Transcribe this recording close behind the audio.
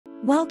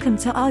Welcome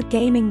to our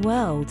gaming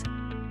world.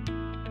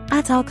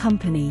 At our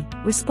company,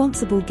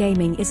 responsible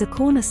gaming is a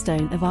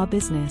cornerstone of our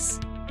business.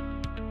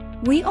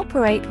 We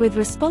operate with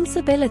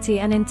responsibility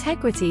and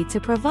integrity to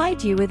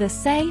provide you with a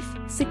safe,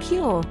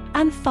 secure,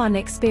 and fun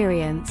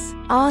experience.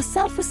 Our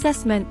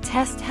self-assessment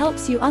test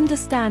helps you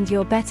understand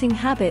your betting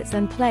habits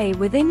and play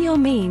within your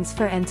means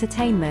for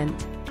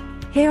entertainment.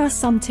 Here are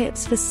some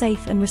tips for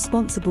safe and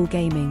responsible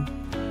gaming.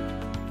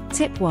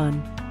 Tip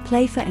 1.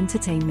 Play for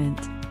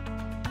entertainment.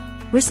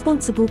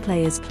 Responsible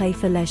players play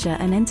for leisure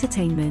and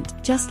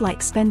entertainment, just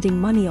like spending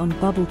money on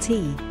bubble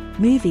tea,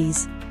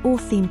 movies, or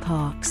theme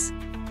parks.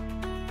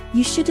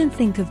 You shouldn't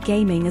think of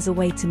gaming as a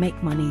way to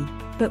make money,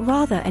 but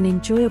rather an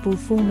enjoyable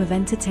form of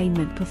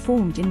entertainment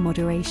performed in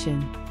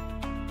moderation.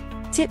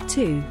 Tip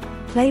 2.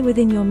 Play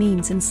within your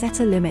means and set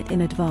a limit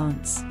in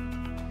advance.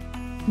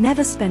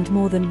 Never spend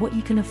more than what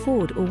you can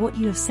afford or what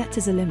you have set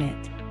as a limit.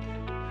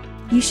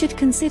 You should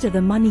consider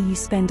the money you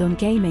spend on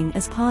gaming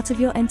as part of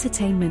your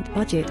entertainment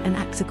budget and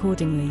act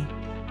accordingly.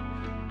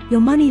 Your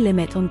money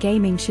limit on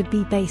gaming should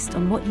be based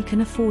on what you can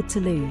afford to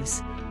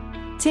lose.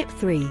 Tip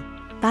 3.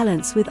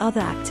 Balance with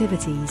other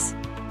activities.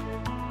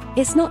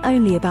 It's not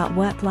only about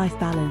work-life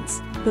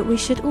balance, but we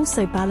should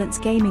also balance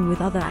gaming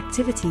with other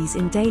activities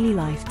in daily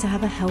life to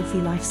have a healthy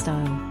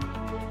lifestyle.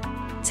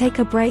 Take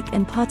a break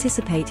and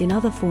participate in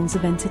other forms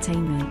of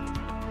entertainment.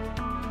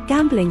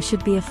 Gambling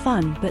should be a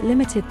fun but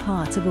limited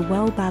part of a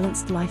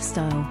well-balanced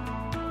lifestyle.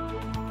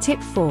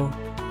 Tip 4.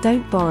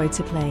 Don't borrow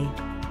to play.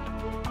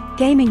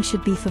 Gaming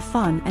should be for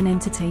fun and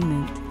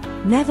entertainment.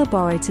 Never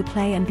borrow to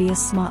play and be a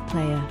smart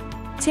player.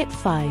 Tip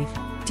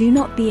 5. Do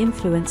not be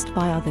influenced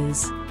by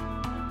others.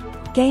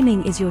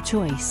 Gaming is your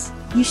choice.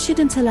 You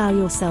shouldn't allow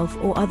yourself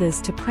or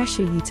others to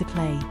pressure you to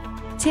play.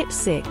 Tip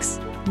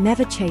 6.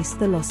 Never chase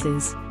the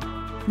losses.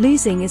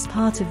 Losing is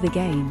part of the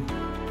game.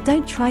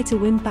 Don't try to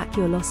win back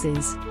your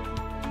losses.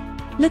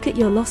 Look at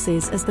your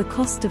losses as the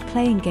cost of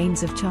playing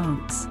games of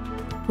chance.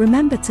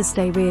 Remember to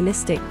stay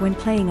realistic when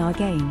playing our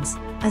games,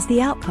 as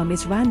the outcome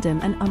is random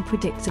and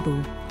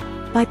unpredictable.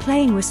 By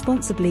playing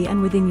responsibly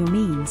and within your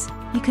means,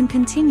 you can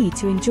continue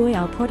to enjoy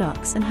our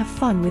products and have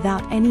fun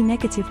without any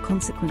negative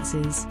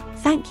consequences.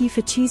 Thank you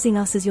for choosing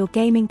us as your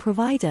gaming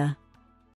provider.